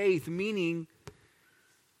of faith, meaning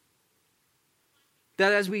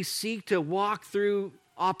that as we seek to walk through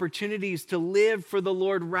opportunities to live for the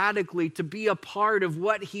Lord radically, to be a part of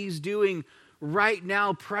what He's doing right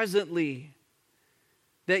now, presently,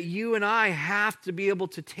 that you and I have to be able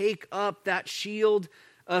to take up that shield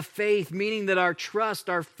of faith, meaning that our trust,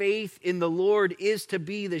 our faith in the Lord is to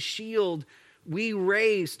be the shield we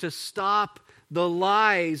raise to stop the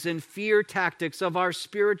lies and fear tactics of our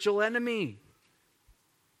spiritual enemy.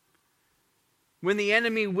 When the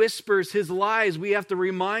enemy whispers his lies, we have to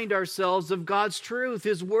remind ourselves of God's truth,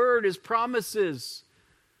 His word, His promises,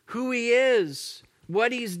 who He is,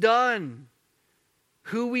 what He's done,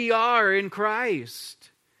 who we are in Christ.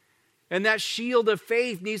 And that shield of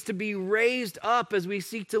faith needs to be raised up as we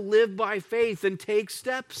seek to live by faith and take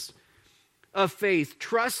steps of faith,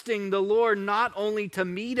 trusting the Lord not only to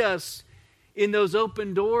meet us in those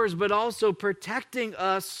open doors, but also protecting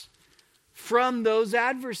us from those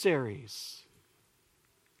adversaries.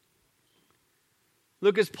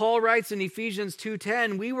 Look, as Paul writes in Ephesians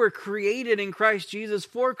 2:10, we were created in Christ Jesus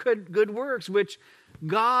for good works, which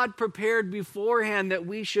God prepared beforehand that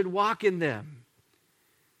we should walk in them.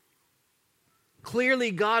 Clearly,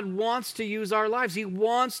 God wants to use our lives. He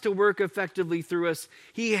wants to work effectively through us.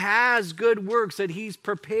 He has good works that He's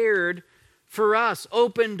prepared for us,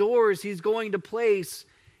 open doors He's going to place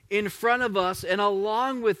in front of us. And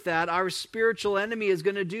along with that, our spiritual enemy is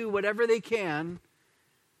going to do whatever they can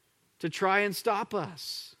to try and stop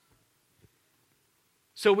us.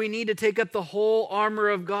 So we need to take up the whole armor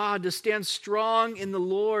of God to stand strong in the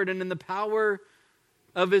Lord and in the power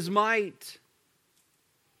of His might.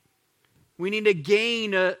 We need to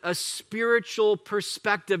gain a spiritual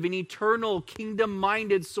perspective, an eternal,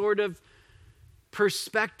 kingdom-minded sort of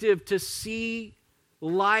perspective to see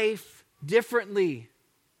life differently.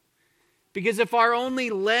 Because if our only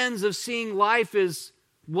lens of seeing life is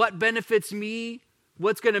what benefits me,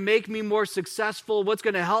 what's going to make me more successful, what's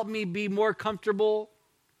going to help me be more comfortable,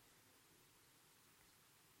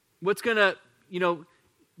 what's going to,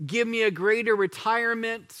 give me a greater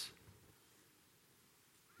retirement,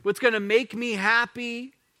 what's going to make me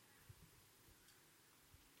happy,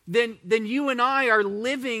 then you and I are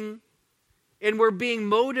living and we're being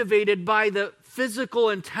motivated by the physical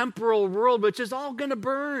and temporal world, which is all going to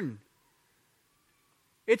burn.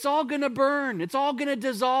 It's all going to burn. It's all going to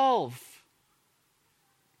dissolve.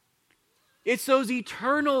 It's those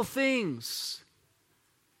eternal things.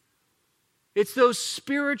 It's those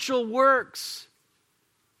spiritual works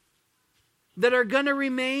that are going to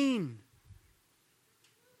remain.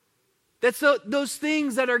 That's those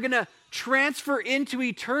things that are going to transfer into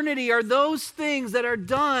eternity are those things that are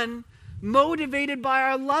done motivated by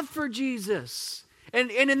our love for Jesus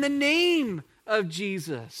and in the name of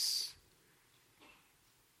Jesus.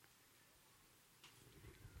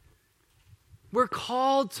 We're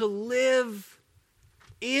called to live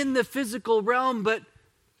in the physical realm, but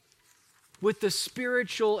with the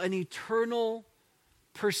spiritual and eternal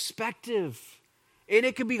perspective. And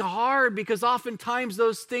it can be hard because oftentimes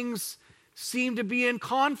those things seem to be in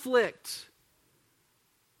conflict.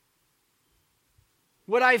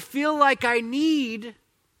 What I feel like I need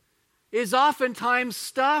is oftentimes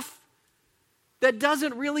stuff that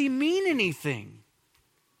doesn't really mean anything.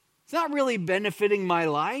 It's not really benefiting my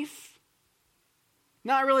life.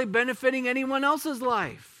 Not really benefiting anyone else's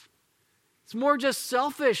life. It's more just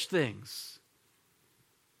selfish things.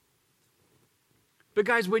 But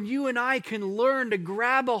guys, when you and I can learn to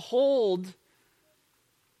grab a hold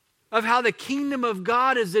of how the kingdom of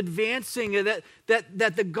God is advancing, and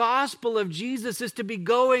that the gospel of Jesus is to be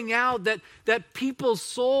going out, that people's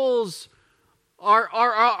souls are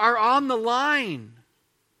on the line,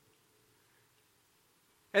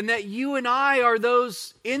 and that you and I are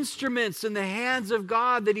those instruments in the hands of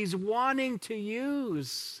God that He's wanting to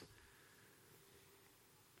use,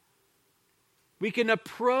 we can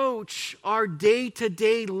approach our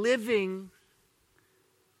day-to-day living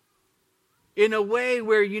in a way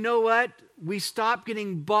where, you know what, we stop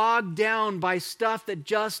getting bogged down by stuff that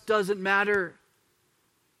just doesn't matter.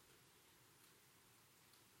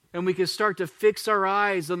 And we can start to fix our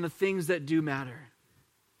eyes on the things that do matter.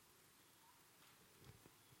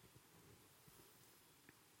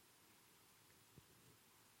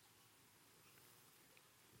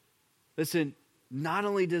 Listen, not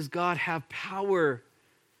only does God have power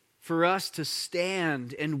for us to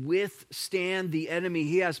stand and withstand the enemy,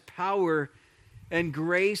 He has power and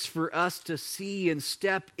grace for us to see and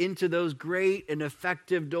step into those great and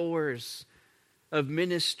effective doors of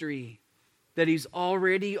ministry that He's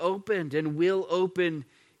already opened and will open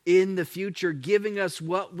in the future, giving us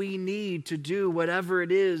what we need to do whatever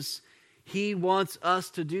it is He wants us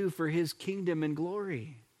to do for His kingdom and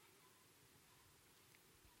glory.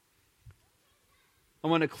 I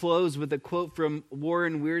want to close with a quote from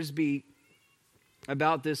Warren Wiersbe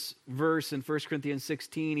about this verse in 1 Corinthians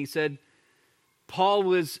 16. He said, Paul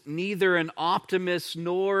was neither an optimist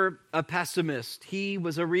nor a pessimist. He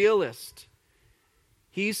was a realist.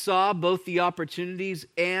 He saw both the opportunities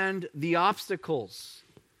and the obstacles.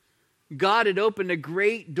 God had opened a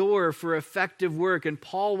great door for effective work, and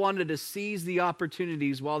Paul wanted to seize the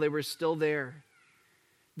opportunities while they were still there.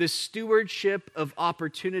 The stewardship of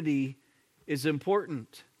opportunity is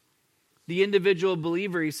important. The individual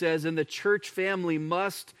believer, he says, and the church family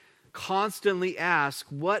must constantly ask,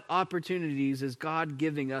 what opportunities is God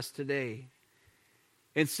giving us today?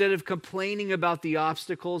 Instead of complaining about the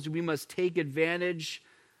obstacles, we must take advantage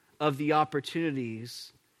of the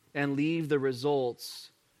opportunities and leave the results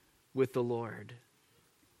with the Lord.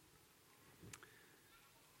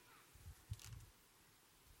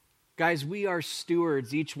 Guys, we are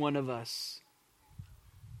stewards, each one of us.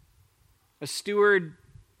 A steward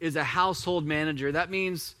is a household manager. That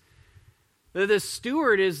means that the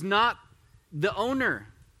steward is not the owner.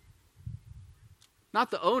 Not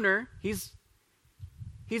the owner. He's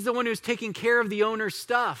the one who's taking care of the owner's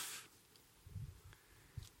stuff.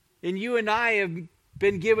 And you and I have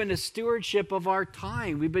been given a stewardship of our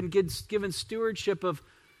time. We've been given stewardship of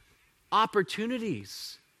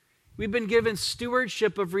opportunities. We've been given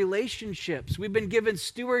stewardship of relationships. We've been given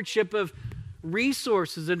stewardship of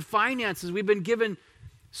resources and finances. We've been given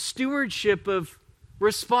stewardship of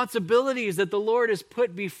responsibilities that the Lord has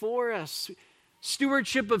put before us.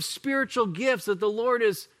 Stewardship of spiritual gifts that the Lord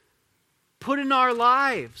has put in our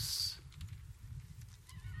lives.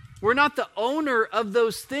 We're not the owner of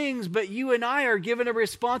those things, but you and I are given a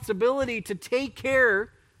responsibility to take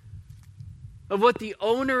care of what the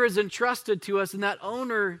owner has entrusted to us, and that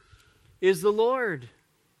owner is the Lord.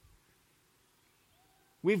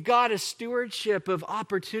 We've got a stewardship of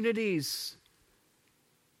opportunities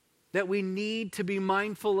that we need to be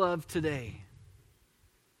mindful of today.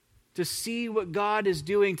 To see what God is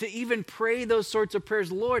doing, to even pray those sorts of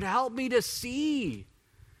prayers. Lord, help me to see.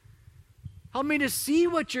 Help me to see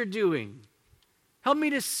what you're doing. Help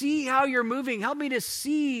me to see how you're moving. Help me to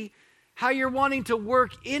see how you're wanting to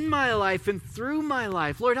work in my life and through my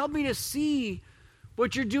life. Lord, help me to see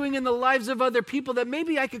what you're doing in the lives of other people that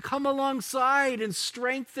maybe I could come alongside and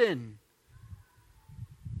strengthen.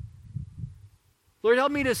 Lord,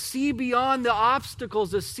 help me to see beyond the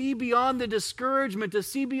obstacles, to see beyond the discouragement, to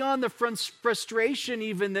see beyond the frustration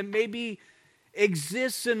even that maybe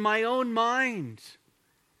exists in my own mind.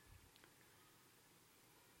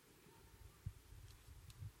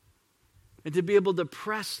 And to be able to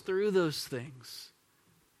press through those things,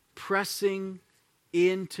 pressing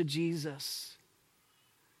into Jesus,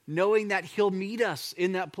 knowing that He'll meet us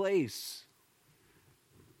in that place.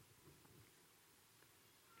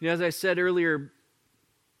 You know, as I said earlier,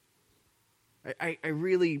 I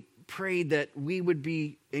really prayed that we would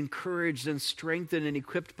be encouraged and strengthened and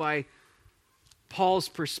equipped by Paul's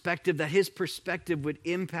perspective, that his perspective would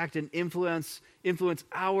impact and influence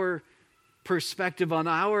our perspective on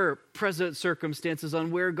our present circumstances,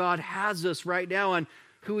 on where God has us right now, on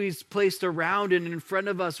who He's placed around and in front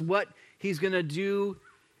of us, what He's going to do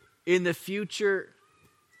in the future.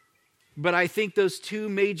 But I think those two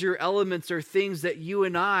major elements are things that you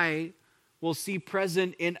and I will see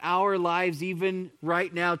present in our lives even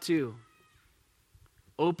right now too.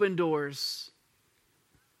 open doors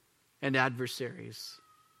and adversaries.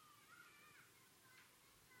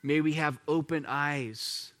 May we have open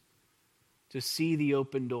eyes to see the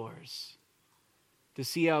open doors, to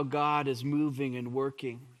see how God is moving and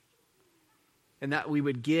working, and that we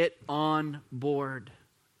would get on board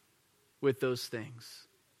with those things.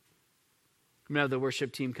 I'm going to have the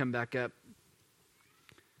worship team come back up.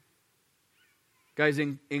 Guys,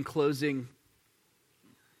 in closing,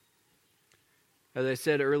 as I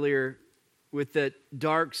said earlier, with the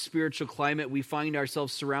dark spiritual climate we find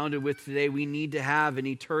ourselves surrounded with today, we need to have an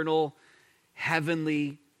eternal,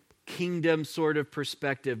 heavenly, kingdom sort of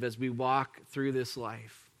perspective as we walk through this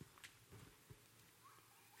life.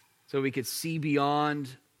 So we could see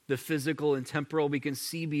beyond the physical and temporal. We can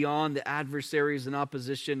see beyond the adversaries and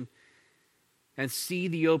opposition and see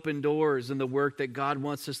the open doors and the work that God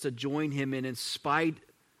wants us to join him in spite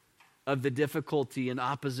of the difficulty and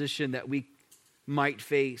opposition that we might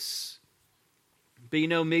face. But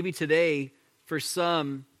maybe today, for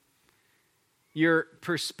some, your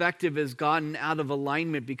perspective has gotten out of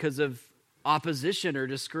alignment because of opposition or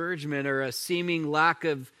discouragement or a seeming lack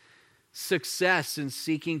of success in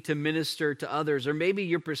seeking to minister to others. Or maybe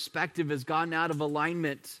your perspective has gotten out of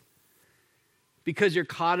alignment because you're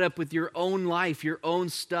caught up with your own life, your own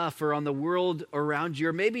stuff, or on the world around you.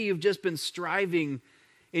 Or maybe you've just been striving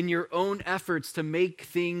in your own efforts to make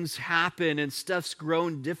things happen and stuff's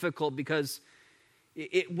grown difficult because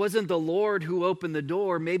it wasn't the Lord who opened the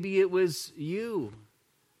door. Maybe it was you.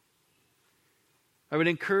 I would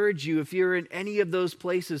encourage you, if you're in any of those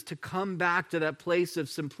places, to come back to that place of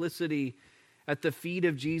simplicity at the feet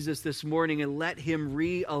of Jesus this morning and let him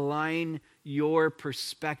realign your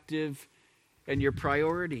perspective and your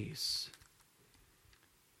priorities.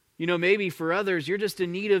 Maybe for others, you're just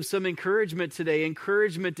in need of some encouragement today,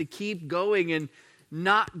 encouragement to keep going and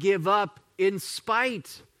not give up in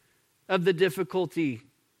spite of the difficulty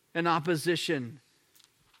and opposition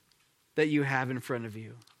that you have in front of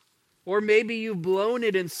you. Or maybe you've blown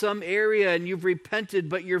it in some area and you've repented,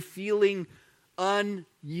 but you're feeling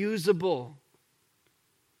unusable.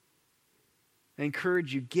 I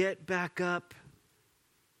encourage you, get back up.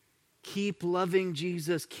 Keep loving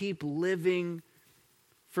Jesus. Keep living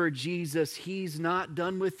for Jesus. He's not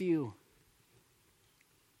done with you.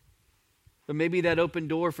 But maybe that open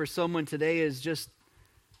door for someone today is just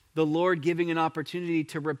the Lord giving an opportunity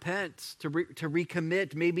to repent, to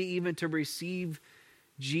recommit, maybe even to receive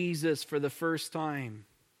Jesus for the first time.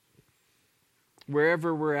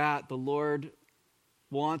 Wherever we're at, the Lord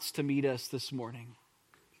wants to meet us this morning.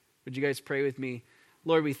 Would you guys pray with me?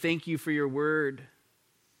 Lord, we thank you for your word.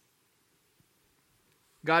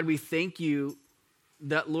 God, we thank you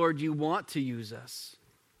that, Lord, you want to use us.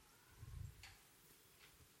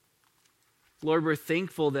 Lord, we're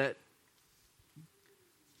thankful that,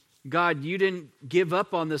 God, you didn't give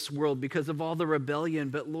up on this world because of all the rebellion,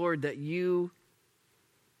 but Lord, that you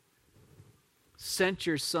sent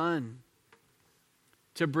your Son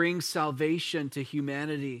to bring salvation to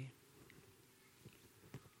humanity.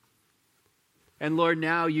 And Lord,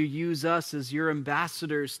 now you use us as your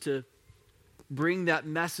ambassadors to bring that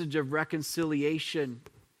message of reconciliation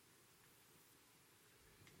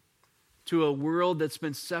to a world that's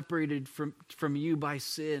been separated from you by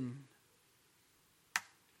sin.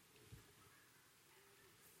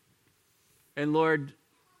 And Lord,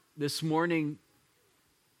 this morning,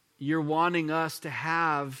 you're wanting us to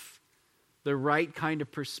have the right kind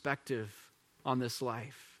of perspective on this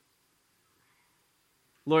life.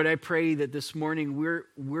 Lord, I pray that this morning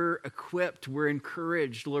we're equipped, we're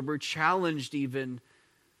encouraged, Lord, we're challenged even,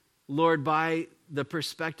 Lord, by the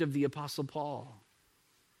perspective of the Apostle Paul.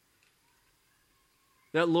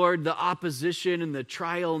 That, Lord, the opposition and the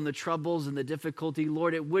trial and the troubles and the difficulty,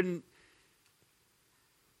 Lord, it wouldn't,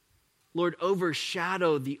 Lord,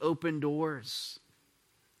 overshadow the open doors.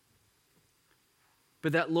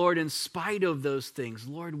 But that, Lord, in spite of those things,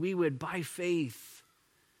 Lord, we would, by faith,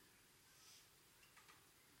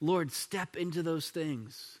 Lord, step into those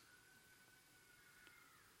things.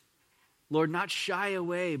 Lord, not shy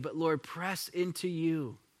away, but Lord, press into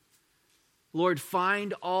you. Lord,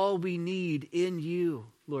 find all we need in you,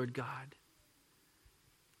 Lord God.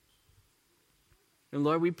 And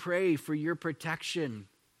Lord, we pray for your protection.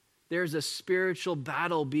 There's a spiritual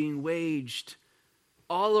battle being waged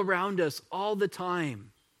all around us all the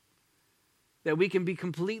time that we can be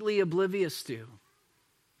completely oblivious to.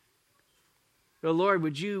 But Lord,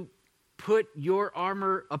 would you put your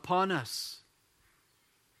armor upon us?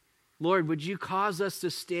 Lord, would you cause us to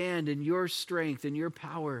stand in your strength and your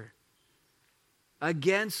power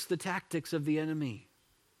against the tactics of the enemy?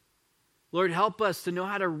 Lord, help us to know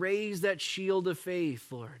how to raise that shield of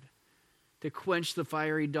faith, Lord, to quench the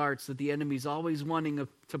fiery darts that the enemy's always wanting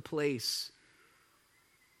to place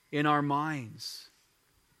in our minds,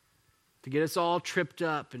 to get us all tripped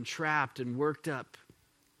up and trapped and worked up.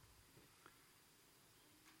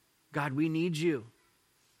 God, we need you.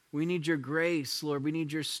 We need your grace, Lord. We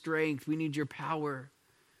need your strength. We need your power.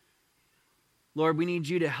 Lord, we need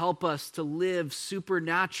you to help us to live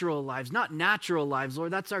supernatural lives, not natural lives,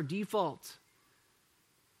 Lord. That's our default.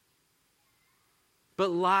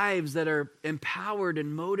 But lives that are empowered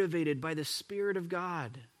and motivated by the Spirit of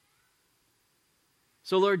God.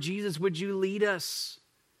 So, Lord Jesus, would you lead us?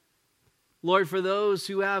 Lord, for those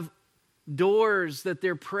who have doors that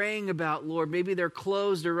they're praying about, Lord, maybe they're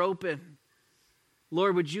closed or open.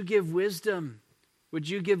 Lord, would you give wisdom? Would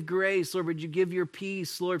you give grace? Lord, would you give your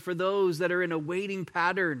peace? Lord, for those that are in a waiting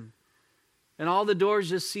pattern and all the doors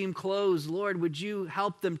just seem closed, Lord, would you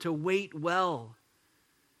help them to wait well,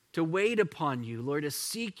 to wait upon you, Lord, to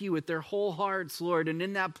seek you with their whole hearts, Lord. And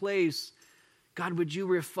in that place, God, would you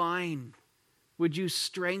refine? Would you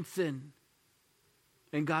strengthen?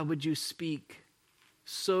 And God, would you speak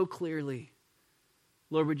so clearly?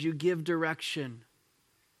 Lord, would you give direction?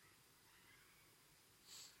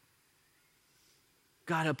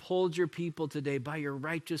 God, uphold your people today by your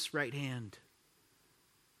righteous right hand.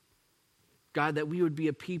 God, that we would be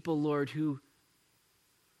a people, Lord, who,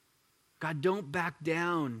 God, don't back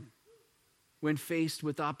down when faced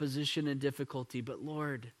with opposition and difficulty, but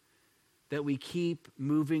Lord, that we keep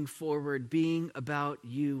moving forward, being about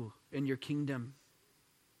you and your kingdom.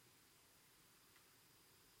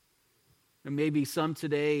 And maybe some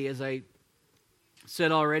today, as I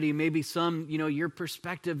said already, maybe some, your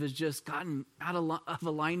perspective has just gotten out of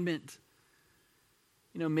alignment.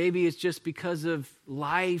 Maybe it's just because of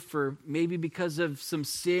life, or maybe because of some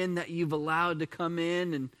sin that you've allowed to come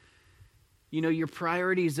in, and, your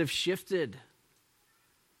priorities have shifted.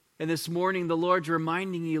 And this morning, the Lord's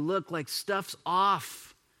reminding you, look, like stuff's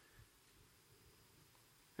off.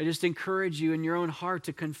 I just encourage you in your own heart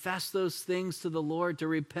to confess those things to the Lord, to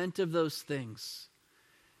repent of those things.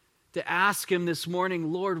 To ask him this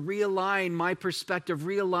morning, Lord, realign my perspective,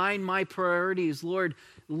 realign my priorities. Lord,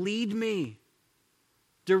 lead me,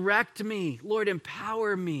 direct me. Lord,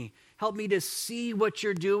 empower me. Help me to see what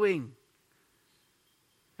you're doing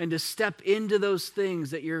and to step into those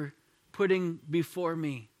things that you're putting before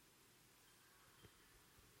me.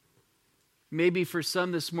 Maybe for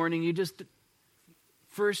some this morning, you just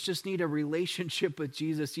need a relationship with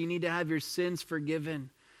Jesus. You need to have your sins forgiven.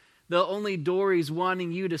 The only door he's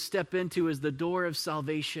wanting you to step into is the door of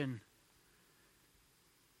salvation.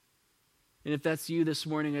 And if that's you this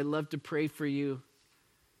morning, I'd love to pray for you.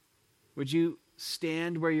 Would you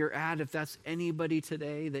stand where you're at? If that's anybody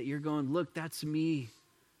today that you're going, look, that's me.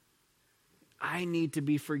 I need to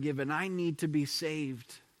be forgiven. I need to be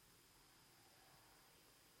saved.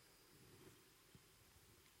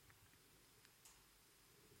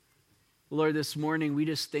 Lord, this morning we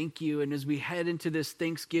just thank you. And as we head into this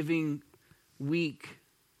Thanksgiving week,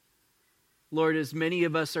 Lord, as many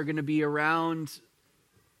of us are going to be around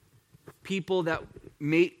people that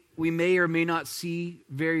we may or may not see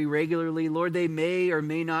very regularly, Lord, they may or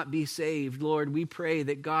may not be saved. Lord, we pray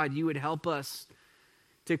that, God, you would help us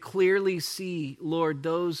to clearly see, Lord,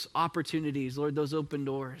 those opportunities, Lord, those open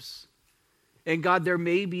doors. And God, there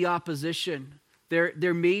may be opposition.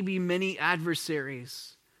 There may be many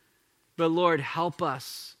adversaries. But Lord, help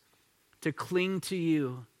us to cling to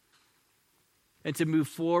you and to move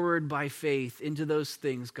forward by faith into those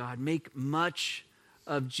things, God. Make much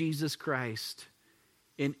of Jesus Christ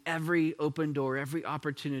in every open door, every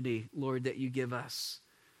opportunity, Lord, that you give us.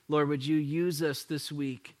 Lord, would you use us this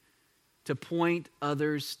week to point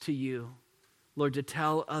others to you, Lord, to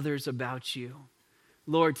tell others about you,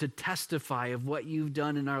 Lord, to testify of what you've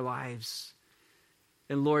done in our lives.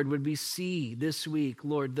 And Lord, would we see this week,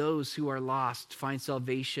 Lord, those who are lost find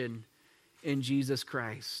salvation in Jesus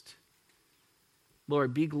Christ.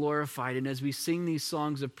 Lord, be glorified. And as we sing these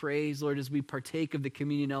songs of praise, Lord, as we partake of the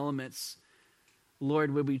communion elements,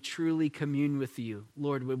 Lord, would we truly commune with you?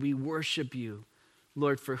 Lord, would we worship you,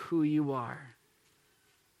 Lord, for who you are,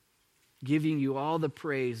 giving you all the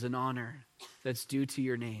praise and honor that's due to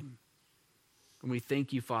your name. And we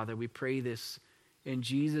thank you, Father. We pray this in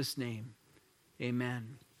Jesus' name.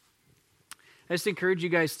 Amen. I just encourage you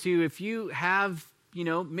guys too, if you have,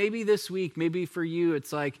 maybe this week, maybe for you,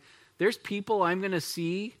 it's like, there's people I'm going to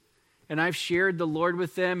see and I've shared the Lord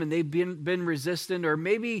with them and they've been resistant, or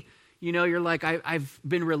maybe, you're like, I've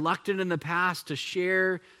been reluctant in the past to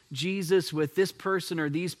share Jesus with this person or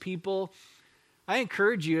these people. I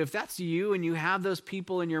encourage you, if that's you and you have those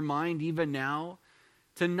people in your mind even now,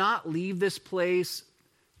 to not leave this place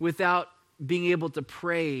without being able to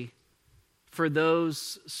pray for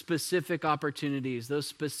those specific opportunities, those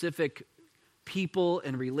specific people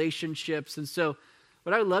and relationships. And so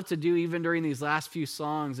what I would love to do even during these last few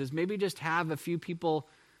songs is maybe just have a few people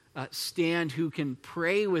stand who can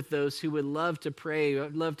pray with those who would love to pray.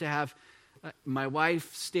 I'd love to have my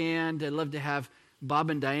wife stand. I'd love to have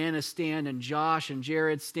Bob and Diana stand, and Josh and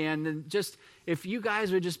Jared stand. And just if you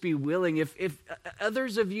guys would just be willing, if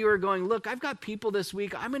others of you are going, look, I've got people this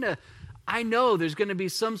week, I know there's going to be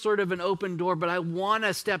some sort of an open door, but I want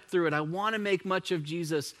to step through it. I want to make much of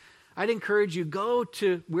Jesus. I'd encourage you, go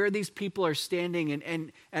to where these people are standing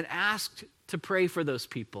and ask to pray for those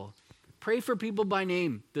people. Pray for people by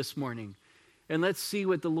name this morning. And let's see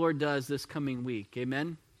what the Lord does this coming week.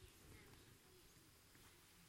 Amen.